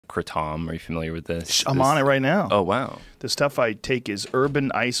Kratom. Are you familiar with this? I'm on it right now. Oh, wow. The stuff I take is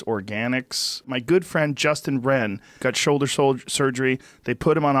Urban Ice Organics. My good friend Justin Wren got shoulder surgery. They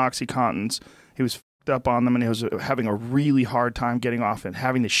put him on OxyContins. He was f***ed up on them, and he was having a really hard time getting off it,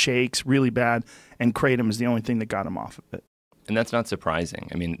 having the shakes really bad, and Kratom is the only thing that got him off of it. And that's not surprising.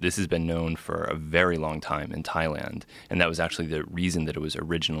 I mean, this has been known for a very long time in Thailand, and that was actually the reason that it was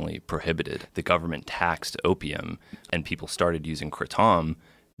originally prohibited. The government taxed opium, and people started using Kratom.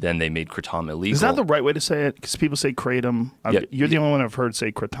 Then they made Kratom illegal. Is that the right way to say it? Because people say Kratom. Yeah, you're the only one I've heard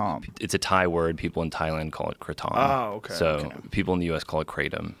say Kratom. It's a Thai word. People in Thailand call it Kratom. Oh, okay. So people in the U.S. call it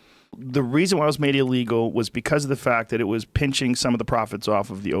Kratom. The reason why it was made illegal was because of the fact that it was pinching some of the profits off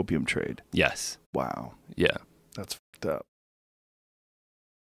of the opium trade. Yes. Wow. Yeah. That's fucked up.